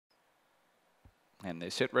And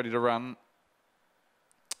they're set ready to run.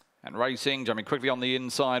 And racing, jumping quickly on the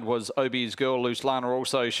inside was Obi's Girl. Loose Lana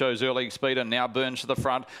also shows early speed and now burns to the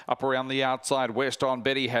front. Up around the outside, West on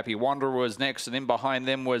Betty. Happy Wanderer was next, and in behind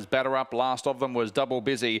them was Batter Up. Last of them was Double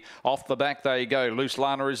Busy. Off the back they go. Loose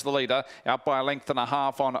Lana is the leader. Out by a length and a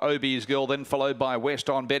half on Obi's Girl, then followed by West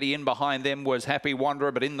on Betty. In behind them was Happy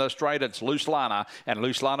Wanderer, but in the straight it's Loose Lana, and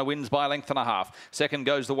Loose Lana wins by a length and a half. Second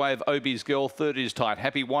goes the way of Obi's Girl. Third is tight.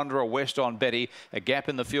 Happy Wanderer, West on Betty. A gap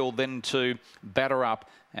in the field then to Batter Up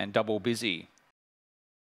and Double Busy.